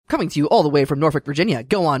Coming to you all the way from Norfolk, Virginia,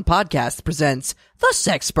 Go On Podcast presents The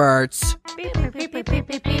Sexperts. Beep, beep, beep, beep, beep,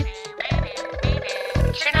 beep, beep.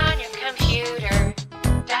 Turn on your computer,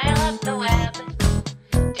 dial up the web,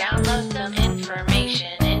 download some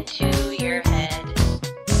information into your head.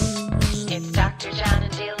 It's Dr. John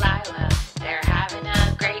and Delilah, they're having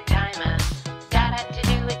a great time. Data to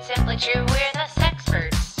do, it's simply true, we're the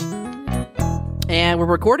Sexperts. And we're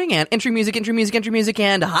recording, and entry music,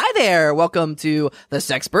 and hi there! Welcome to The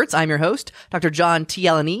Sexperts. I'm your host, Dr. John T.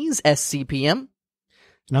 Alanese, SCPM.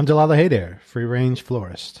 And I'm Delilah. Hey there, free-range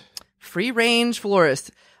florist. Free-range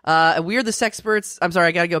florist. We're the Sexperts. I'm sorry,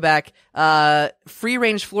 I gotta go back.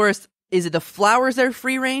 Free-range florist, is it the flowers that are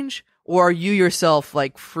free-range? Or are you yourself,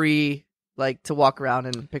 like, free, like, to walk around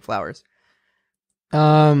and pick flowers?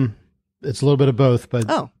 It's a little bit of both, but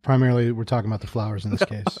primarily we're talking about the flowers in this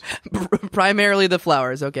case. Primarily the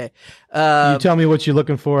flowers, okay. You tell me what you're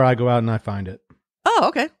looking for, I go out and I find it. Oh,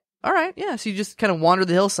 okay. All right, yeah, so you just kind of wander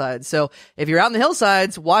the hillsides. So if you're out in the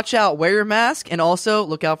hillsides, watch out, wear your mask, and also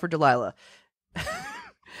look out for Delilah.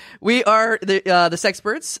 We are the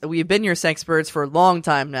Sexperts. We've been your Sexperts for a long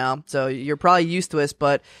time now, so you're probably used to us,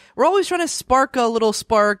 but we're always trying to spark a little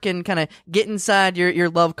spark and kind of get inside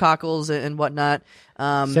your love cockles and whatnot.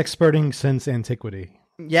 Sexperting since antiquity.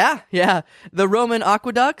 Yeah. The Roman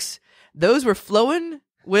aqueducts, those were flowing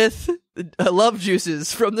with love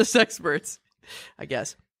juices from the Sexperts, I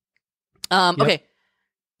guess. Yep. Okay.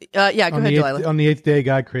 Go ahead, Delilah. On the eighth day,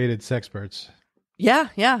 God created Sexperts. Yeah,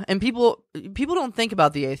 and people don't think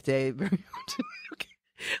about the eighth day very often.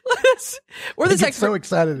 We're the Sexperts. So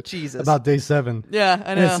excited about day 7. Yeah,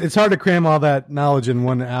 I know. It's hard to cram all that knowledge in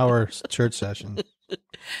 1 hour church session.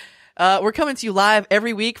 We're coming to you live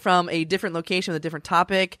every week from a different location with a different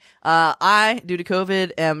topic. I, due to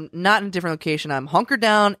COVID, am not in a different location. I'm hunkered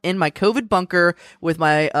down in my COVID bunker with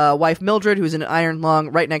my wife Mildred, who's in an iron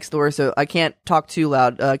lung right next door, so I can't talk too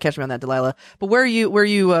loud. Catch me on that, Delilah. But where are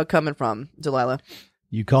you coming from, Delilah?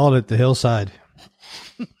 You called it the hillside.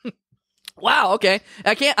 Wow, okay.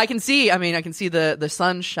 I can see the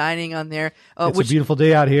sun shining on there. It's a beautiful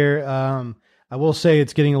day out here. I will say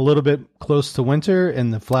it's getting a little bit close to winter,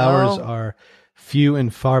 and the flowers are few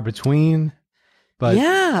and far between. But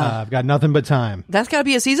I've got nothing but time. That's got to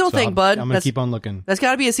be a seasonal thing, bud. I'm gonna keep on looking. That's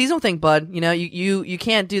got to be a seasonal thing, bud. You know, you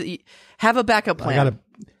can't have a backup plan. I got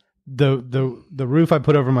the roof I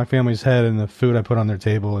put over my family's head and the food I put on their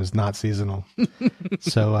table is not seasonal.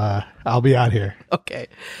 So I'll be out here, okay,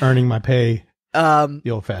 earning my pay. The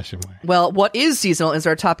old-fashioned way. Well, what is seasonal is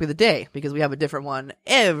our topic of the day, because we have a different one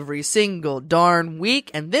every single darn week.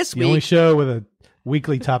 And this week, the only show with a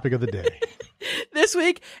weekly topic of the day. This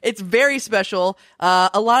week, it's very special.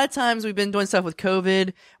 A lot of times we've been doing stuff with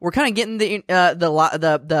COVID. We're kind of getting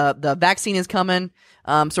the vaccine is coming.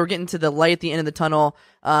 So we're getting to the light at the end of the tunnel.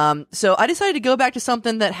 So I decided to go back to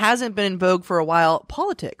something that hasn't been in vogue for a while,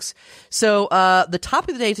 politics. So, the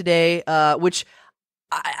topic of the day today, which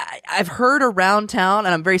I've heard around town,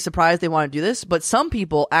 and I'm very surprised they want to do this, but some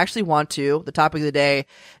people actually want to, the topic of the day,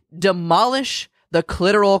 demolish the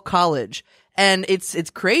Clitoral College. And it's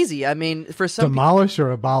crazy. I mean, for some demolish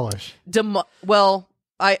or abolish? Well,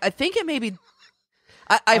 I think it may be.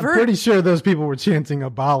 I'm pretty sure those people were chanting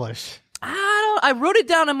abolish. I wrote it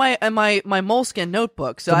down in my moleskin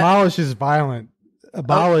notebook. So demolish is violent.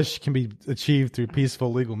 Abolish can be achieved through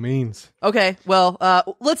peaceful legal means. Okay, well,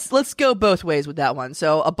 let's go both ways with that one.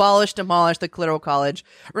 So, demolish the Clitoral College.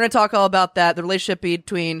 We're going to talk all about that, the relationship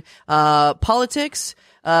between politics,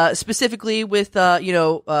 specifically with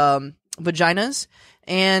vaginas,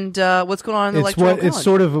 and what's going on in the Electoral College. It's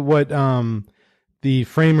sort of what the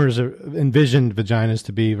framers envisioned vaginas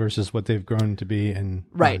to be versus what they've grown to be in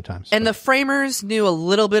modern times. And the framers knew a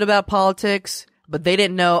little bit about politics, but they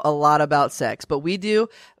didn't know a lot about sex. But we do.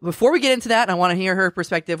 Before we get into that, and I want to hear her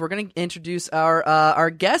perspective, we're going to introduce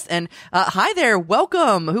our guest. And hi there,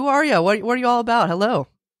 welcome. Who are you? What are you all about? Hello.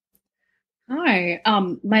 Hi,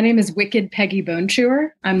 my name is Wicked Peggy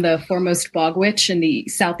Bonechewer. I'm the foremost bog witch in the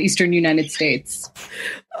southeastern United States.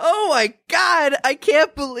 Oh my God, I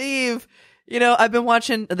can't believe. I've been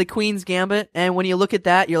watching The Queen's Gambit, and when you look at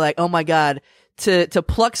that, you're like, oh my God. To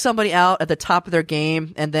pluck somebody out at the top of their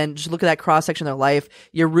game and then just look at that cross section of their life,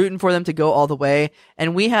 you're rooting for them to go all the way.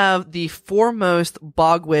 And we have the foremost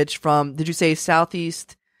bog witch from, did you say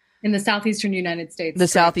Southeast? In the southeastern United States. The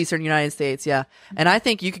southeastern United States, yeah. And I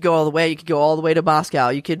think you could go all the way. You could go all the way to Moscow.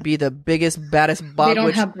 You could be the biggest, baddest bog witch. They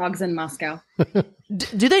don't have bogs in Moscow.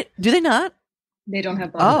 Do they not? They don't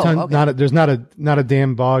have bogs. Oh, okay. There's not a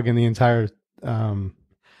damn bog in the entire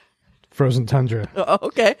frozen tundra. Oh,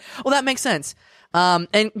 okay. Well, that makes sense.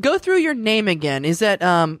 And go through your name again. Is that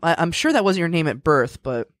I'm sure that wasn't your name at birth,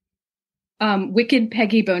 but Wicked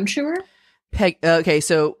Peggy Bonechewer. Okay,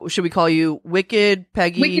 so should we call you Wicked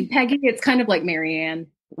Peggy? Wicked Peggy. It's kind of like Marianne.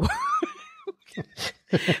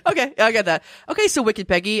 Okay, I got that. Okay, so Wicked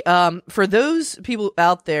Peggy. For those people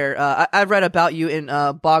out there, I've read about you in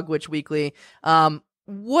Bog Witch Weekly.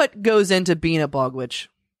 What goes into being a Bog Witch?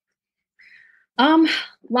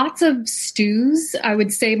 Lots of stews. I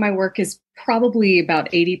would say my work is probably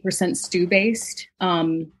about 80% stew based.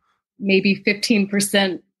 Maybe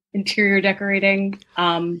 15% interior decorating.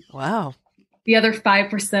 Wow. The other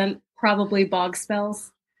 5% probably bog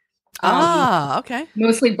spells. Okay.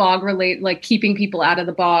 Mostly bog relate, like keeping people out of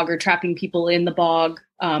the bog or trapping people in the bog.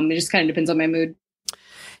 It just kind of depends on my mood.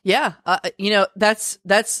 Yeah. That's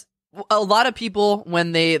a lot of people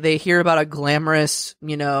when they hear about a glamorous,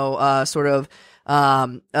 sort of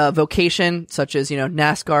vocation such as,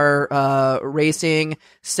 NASCAR racing,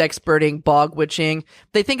 sex birding, bog witching.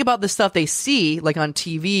 They think about the stuff they see like on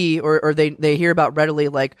TV or they hear about readily,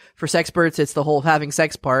 like for sex birds, it's the whole having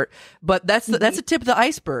sex part. But that's the tip of the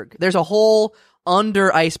iceberg. There's a whole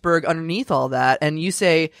under iceberg underneath all that. And you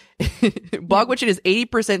say bog witching is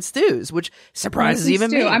 80% stews, which surprises even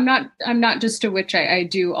me. I'm not just a witch. I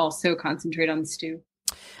do also concentrate on stew.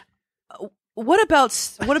 What about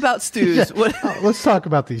stews? Yeah. Let's talk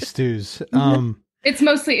about these stews.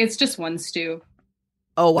 It's just one stew.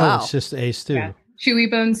 Oh wow. It's just a stew. Yeah.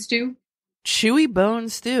 Chewy bone stew. Chewy bone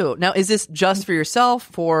stew. Now, is this just for yourself,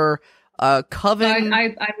 for a coven?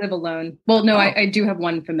 I live alone. Well, no, I do have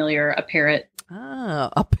one familiar, a parrot. Oh,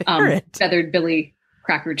 a parrot. Feathered Billy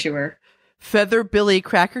Cracker Chewer. Feather Billy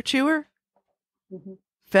Cracker Chewer? Mm-hmm.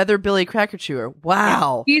 Feather Billy Cracker Chewer.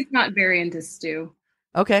 Wow. Yeah, he's not very into stew.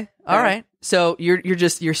 Okay. All right. So you're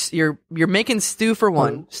making stew for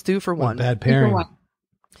one. Stew for one. Bad pairing.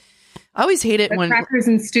 I always hate it when crackers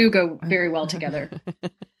and stew go very well together.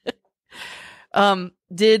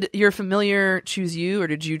 Did your familiar choose you, or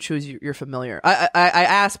did you choose your familiar? I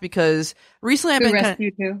asked because recently I've been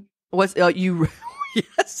rescue too. What's you?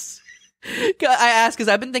 Yes. I asked because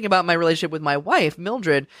I've been thinking about my relationship with my wife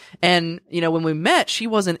Mildred, and when we met, she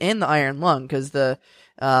wasn't in the iron lung because the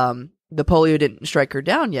polio didn't strike her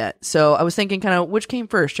down yet. So I was thinking kind of which came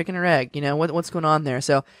first, chicken or egg? What's going on there?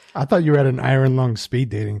 So I thought you were at an iron lung speed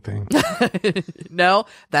dating thing. No,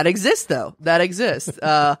 that exists though. That exists.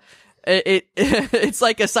 It's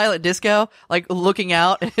like a silent disco, like looking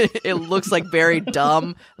out. It looks like very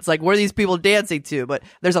dumb. It's like, what are these people dancing to? But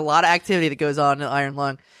there's a lot of activity that goes on in Iron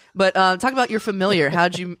Lung. But talk about your familiar.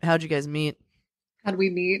 How'd you guys meet? How'd we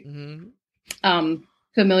meet? Mm-hmm.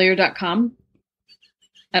 Familiar.com.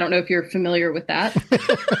 I don't know if you're familiar with that.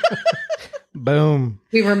 Boom.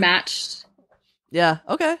 We were matched. Yeah.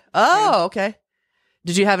 Okay. Oh, okay.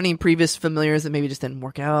 Did you have any previous familiars that maybe just didn't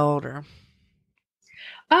work out, or?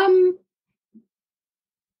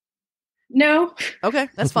 No. Okay,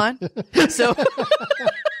 that's fine. So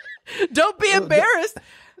don't be embarrassed.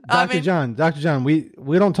 Dr. John, we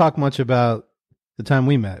don't talk much about the time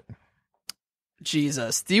we met.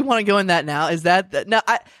 Jesus, do you want to go in that now? Is that no?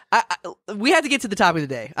 We have to get to the topic of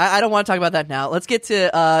the day. I don't want to talk about that now. Let's get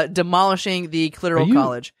to demolishing the clitoral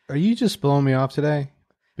college. Are you just blowing me off today?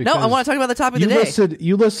 No, I want to talk about the topic of the day.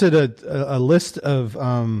 You listed a list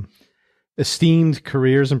of esteemed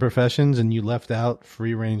careers and professions, and you left out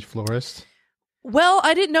free range florist. Well,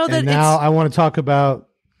 I didn't know that. And now I want to talk about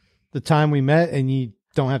the time we met, and you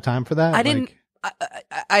don't have time for that. I didn't.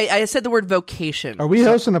 I said the word vocation. Are we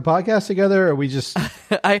hosting a podcast together, or are we just?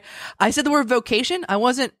 I said the word vocation. I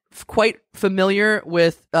wasn't quite familiar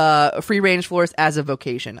with free range florist as a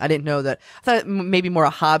vocation. I didn't know that. I thought maybe more a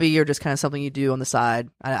hobby or just kind of something you do on the side.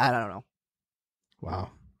 I don't know. Wow.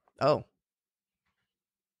 Oh.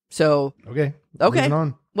 So okay. Moving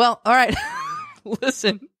on. Well, all right.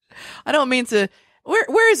 Listen, I don't mean to.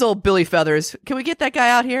 Where is old Billy Feathers? Can we get that guy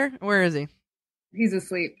out here? Where is he? He's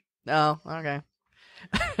asleep. Oh, okay.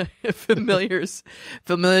 Familiars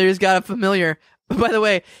got a familiar. By the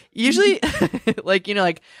way, usually,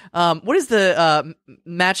 what is the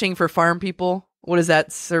matching for farm people? What is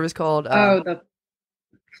that service called? The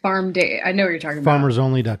Farm Day. I know what you're talking about.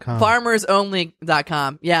 FarmersOnly.com.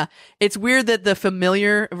 FarmersOnly.com. Yeah. It's weird that the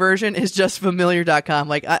familiar version is just familiar.com.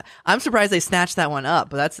 Like, I'm surprised they snatched that one up,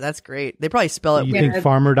 but that's great. They probably spell it You weird. think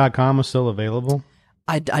farmer.com is still available?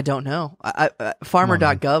 I don't know.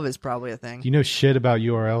 Farmer.gov is probably a thing. Do you know shit about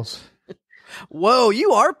URLs? Whoa,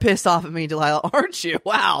 you are pissed off at me, Delilah, aren't you?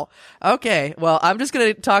 Wow. Okay. Well, I'm just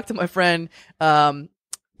going to talk to my friend,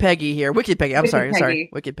 Peggy here. Wicked Peggy. Sorry.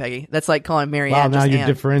 Wicked Peggy. That's like calling Mary Ann. Wow, now you're Ann.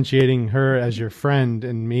 Differentiating her as your friend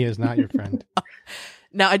and me as not your friend.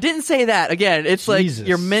 Now, I didn't say that. Again, it's Jesus. Like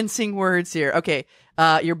you're mincing words here. Okay.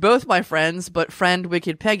 You're both my friends, but friend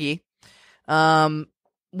Wicked Peggy.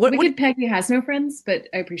 Wicked Peggy has no friends, but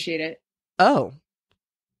I appreciate it. Oh.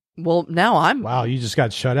 Well, now I'm... Wow, you just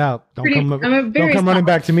got shut out. Don't I'm come running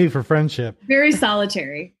back to me for friendship. Very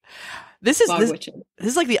solitary. This is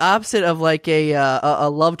like the opposite of like a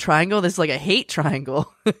love triangle. This is like a hate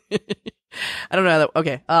triangle. I don't know.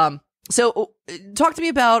 Okay. So talk to me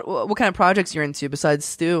about what kind of projects you're into besides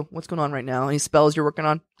stew. What's going on right now? Any spells you're working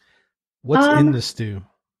on? What's in the stew?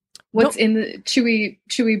 What's in the chewy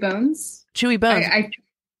bones? Chewy bones.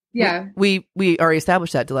 Yeah. We already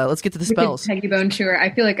established that, Delilah. Let's get to the spells. Peggy Bonechewer.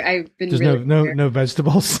 I feel like I've been There's really no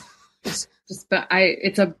vegetables. It's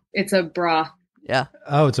a broth. Yeah.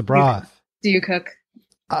 Oh, it's a broth. Do you cook?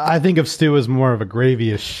 I think of stew as more of a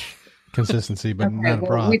gravy-ish consistency, but not a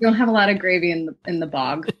broth. We don't have a lot of gravy in the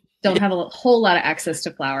bog. Don't have a whole lot of access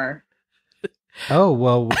to flour. Oh,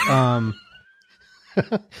 well,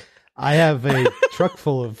 I have a truck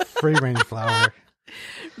full of free-range flour.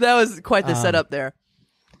 That was quite the setup there.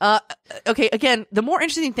 Okay, again, the more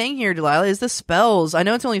interesting thing here, Delilah, is the spells. I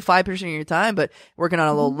know it's only 5% of your time, but working on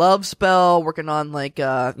a little love spell, working on like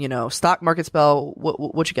stock market spell.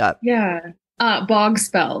 What you got? Yeah, bog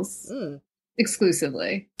spells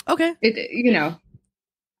exclusively. Okay,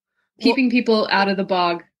 keeping people out of the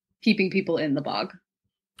bog, keeping people in the bog.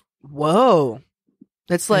 Whoa,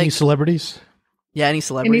 that's like any celebrities. Yeah, any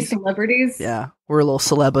celebrities? Any celebrities? Yeah, we're a little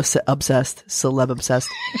celeb obsessed.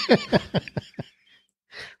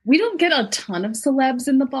 We don't get a ton of celebs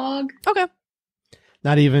in the bog. Okay.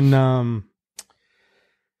 Not even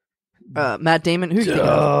Matt Damon. Who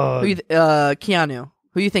are you thinking of? Keanu.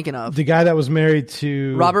 Who are you thinking of? The guy that was married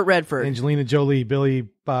to Robert Redford, Angelina Jolie, Billy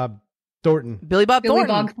Bob Thornton. Billy Bob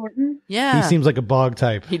Thornton. Yeah. He seems like a bog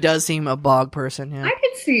type. He does seem a bog person, yeah. I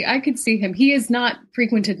could see him. He has not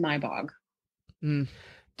frequented my bog. Mm.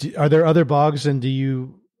 Are there other bogs, and are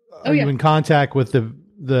you in contact with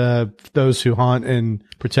those who haunt and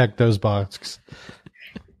protect those bogs?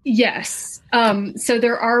 Yes. So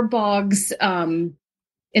there are bogs in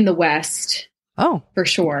the West. Oh, for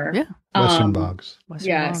sure. Yeah. Western bogs.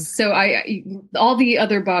 Yes. So all the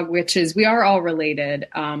other bog witches, we are all related.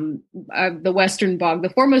 The Western bog, the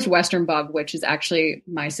foremost Western bog witch is actually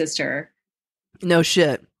my sister. No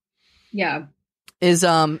shit. Yeah. Is it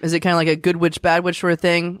kind of like a good witch, bad witch sort of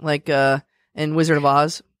thing, like in Wizard of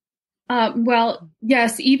Oz? Well,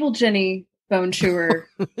 yes, Evil Jenny Bonechewer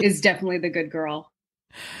is definitely the good girl.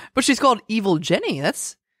 But she's called Evil Jenny.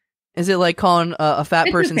 Is it like calling a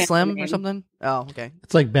fat person slim or something? Oh, okay.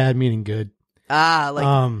 It's like bad meaning good.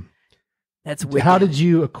 That's wicked. How did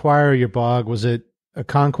you acquire your bog? Was it a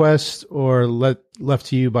conquest or left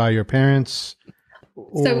to you by your parents?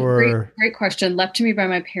 So great question. Left to me by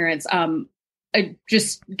my parents.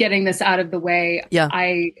 Just getting this out of the way. Yeah.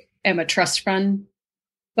 I am a trust fund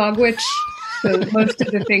bog witch. So most of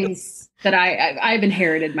the things that I've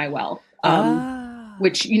inherited my wealth,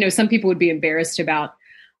 which, some people would be embarrassed about.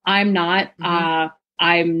 I'm not. Mm-hmm.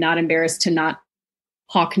 I'm not embarrassed to not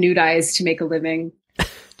hawk nude eyes to make a living. Do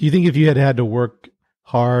you think if you had to work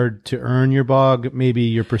hard to earn your bog, maybe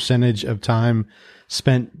your percentage of time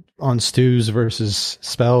spent on stews versus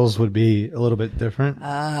spells would be a little bit different?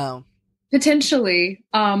 Oh. Potentially.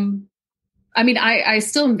 I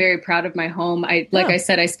still am very proud of my home. I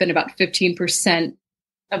said, I spend about 15%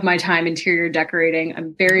 of my time interior decorating.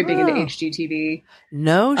 I'm very big into HGTV.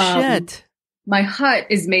 No shit. My hut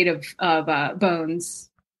is made of bones.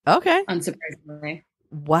 Okay. Unsurprisingly.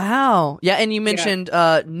 Wow. Yeah, and you mentioned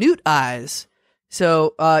newt eyes.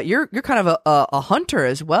 So you're kind of a hunter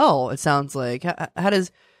as well, it sounds like. Do you have a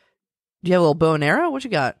little bow and arrow? What you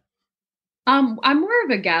got? I'm more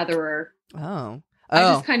of a gatherer. Oh.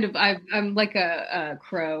 I'm like a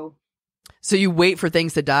crow. So you wait for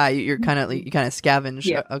things to die. You kind of scavenge.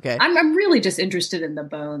 Yeah. Okay. I'm really just interested in the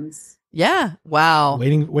bones. Yeah. Wow.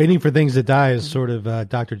 Waiting for things to die is sort of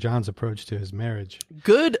Dr. John's approach to his marriage.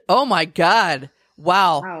 Good. Oh my God.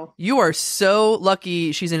 Wow. You are so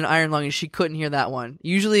lucky she's in an iron lung and she couldn't hear that one.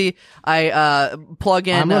 Usually I plug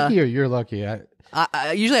in. I'm lucky or you're lucky?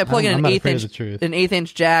 Usually I plug in an eighth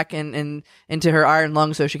inch jack and into her iron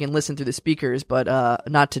lung so she can listen through the speakers, but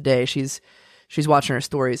not today. She's watching her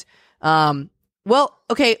stories. Well,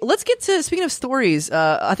 okay, let's get to, speaking of stories,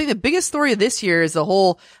 I think the biggest story of this year is the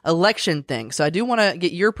whole election thing. So I do want to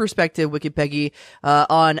get your perspective, Wicked Peggy,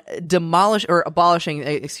 on abolishing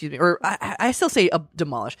the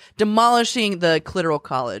Clitoral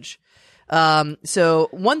College. So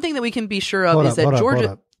one thing that we can be sure of is that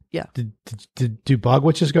Georgia. Yeah. Do bog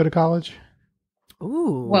witches go to college?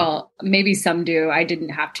 Ooh. Well, maybe some do. I didn't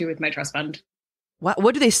have to with my trust fund.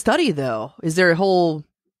 What do they study though? Is there a whole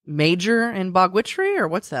major in bog witchery or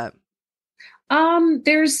what's that?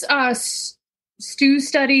 There's stew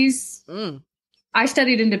studies. Mm. I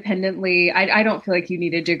studied independently. I don't feel like you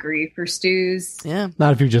need a degree for stews. Yeah.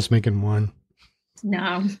 Not if you're just making one.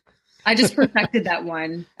 No. I just perfected that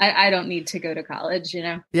one. I don't need to go to college, you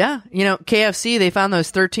know? Yeah. KFC, they found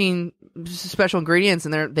those 13 special ingredients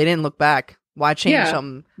and they didn't look back. Why change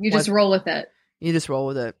something? You just roll with it. You just roll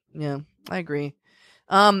with it. Yeah, I agree.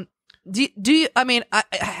 Do you, I mean,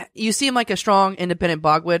 you seem like a strong, independent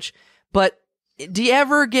bog witch, but do you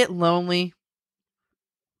ever get lonely?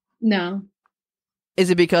 No. Is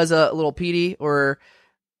it because a little Petey or?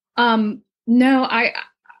 No, I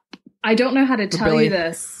don't know how to tell Billy? you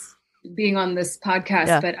this being on this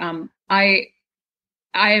podcast, but I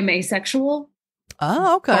am asexual.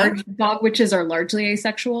 Oh, okay. Bog witches are largely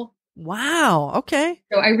asexual. Wow. Okay.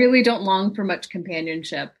 So I really don't long for much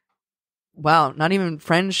companionship. Wow. Not even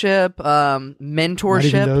friendship,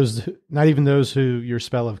 mentorship. Not even those who your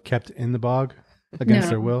spell have kept in the bog against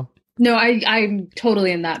their will. No, I'm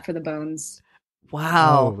totally in that for the bones.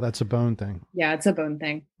 Wow. Oh, that's a bone thing. Yeah, it's a bone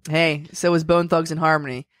thing. Hey, so is Bone Thugs in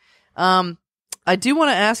Harmony. I do want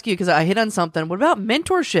to ask you, because I hit on something. What about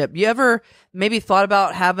mentorship? You ever maybe thought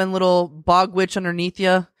about having little bog witch underneath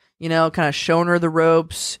you, kind of showing her the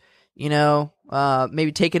ropes,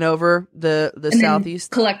 maybe taking over the and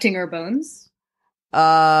Southeast? Collecting her bones?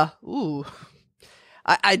 Ooh.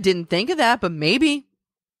 I didn't think of that, but maybe.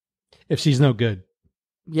 If she's no good.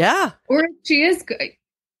 Yeah. Or if she is good.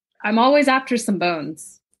 I'm always after some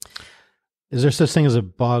bones. Is there such thing as a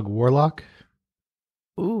bog warlock?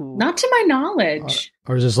 Ooh. Not to my knowledge.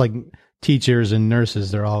 Or is this like teachers and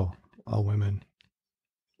nurses? They're all women.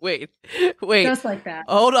 Wait. Just like that.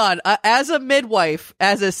 Hold on. As a midwife,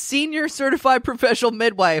 as a senior certified professional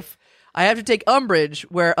midwife, I have to take umbrage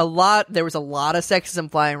where there was a lot of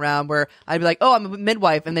sexism flying around where I'd be like, oh, I'm a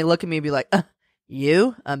midwife. And they look at me and be like,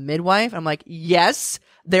 you, a midwife? I'm like, yes,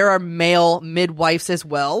 there are male midwives as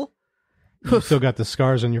well. You still got the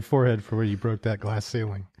scars on your forehead for where you broke that glass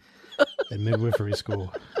ceiling at midwifery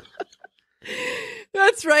school.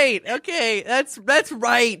 That's right. Okay. That's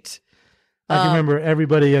right. I can remember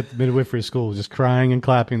everybody at the midwifery school just crying and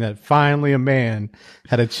clapping that finally a man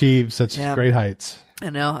had achieved such great heights. I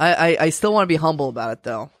know. I still want to be humble about it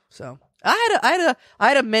though. So I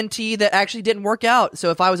had a mentee that actually didn't work out. So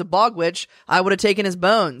if I was a bog witch, I would have taken his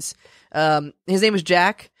bones. His name was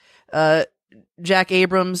Jack. Jack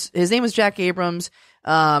Abrams. His name was Jack Abrams.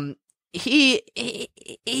 He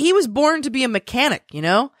was born to be a mechanic, He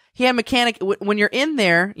had a mechanic. When you're in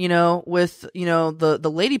there, with,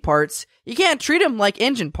 the lady parts, you can't treat him like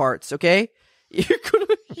engine parts, okay? You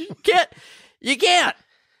can't.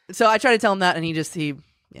 So I tried to tell him that, and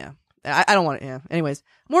I don't want to, Anyways,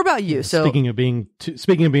 more about you. So speaking of being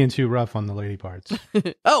too rough on the lady parts.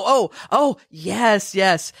 oh,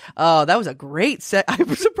 yes. Oh, that was a great set.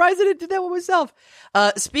 I'm surprised I didn't do that with myself.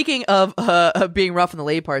 Speaking of being rough on the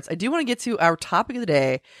lady parts, I do want to get to our topic of the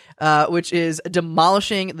day, which is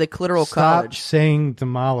demolishing the clitoral college. Stop saying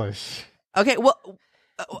demolish. Okay, well,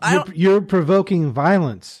 you're provoking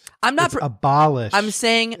violence. I'm not abolish. I'm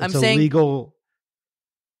saying illegal.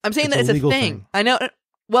 I'm saying that it's a thing. I know.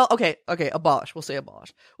 Well, okay, abolish. We'll say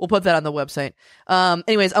abolish. We'll put that on the website.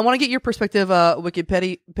 Anyways, I want to get your perspective, Wicked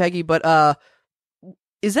Peggy, but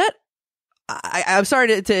is that? I'm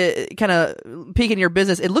sorry to kind of peek in your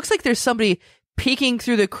business. It looks like there's somebody peeking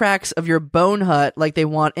through the cracks of your bone hut, like they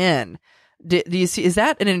want in. Do you see? Is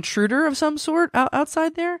that an intruder of some sort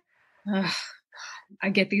outside there? I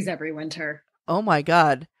get these every winter. Oh my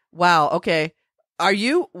God! Wow. Okay. Are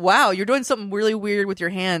you? Wow. You're doing something really weird with your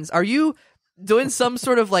hands. Are you doing some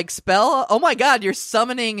sort of like spell? Oh my God! You're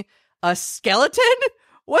summoning a skeleton?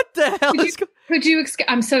 What the hell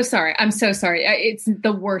I'm so sorry. It's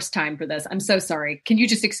the worst time for this. I'm so sorry. Can you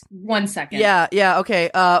just 1 second? Yeah. Okay.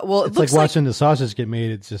 Well, it's like watching the sausage get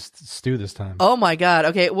made. It's just stew this time. Oh my God.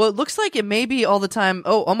 Okay. Well, it looks like it may be all the time.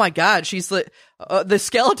 Oh my God. She's the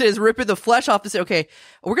skeleton is ripping the flesh off this. Okay.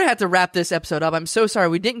 We're going to have to wrap this episode up. I'm so sorry.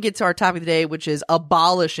 We didn't get to our topic today, which is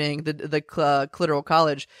abolishing the clitoral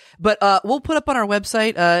college, but, we'll put up on our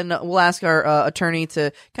website, and we'll ask our, attorney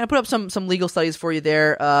to kind of put up some legal studies for you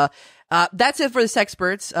there. That's it for the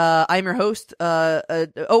Sexperts. I'm your host.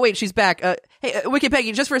 Oh wait, she's back. Hey, Wicked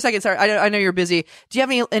Peggy, just for a second. Sorry, I know you're busy. Do you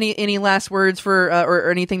have any last words for, or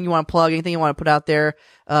anything you want to plug? Anything you want to put out there,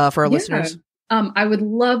 for our listeners? I would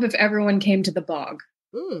love if everyone came to the bog.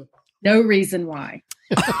 No reason why.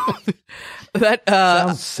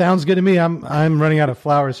 That sounds good to me. I'm running out of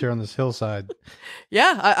flowers here on this hillside.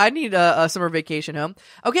 Yeah, I need a summer vacation home.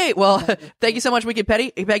 Okay, well, thank you so much, Wicked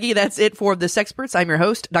Peggy. That's it for the Sexperts. I'm your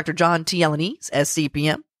host, Dr. John T. Alanese,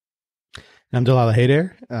 SCPM. I'm Delilah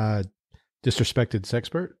Haydair, disrespected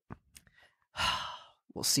sexpert.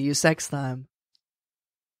 We'll see you sex time.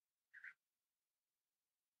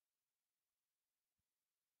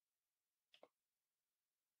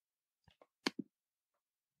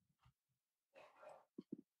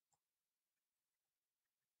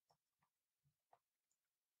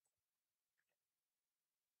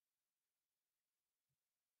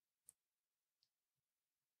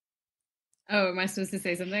 Oh, am I supposed to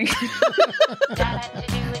say something? Nothing to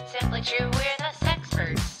do with Simply True. We're the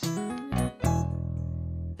Sexperts.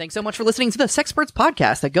 Thanks so much for listening to the Sexperts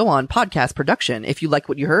podcast that go on podcast production. If you like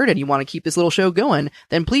what you heard and you want to keep this little show going,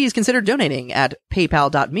 then please consider donating at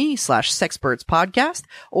paypal.me/sexpertspodcast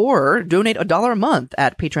or donate $1 a month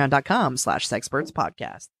at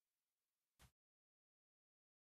patreon.com/sexpertspodcast.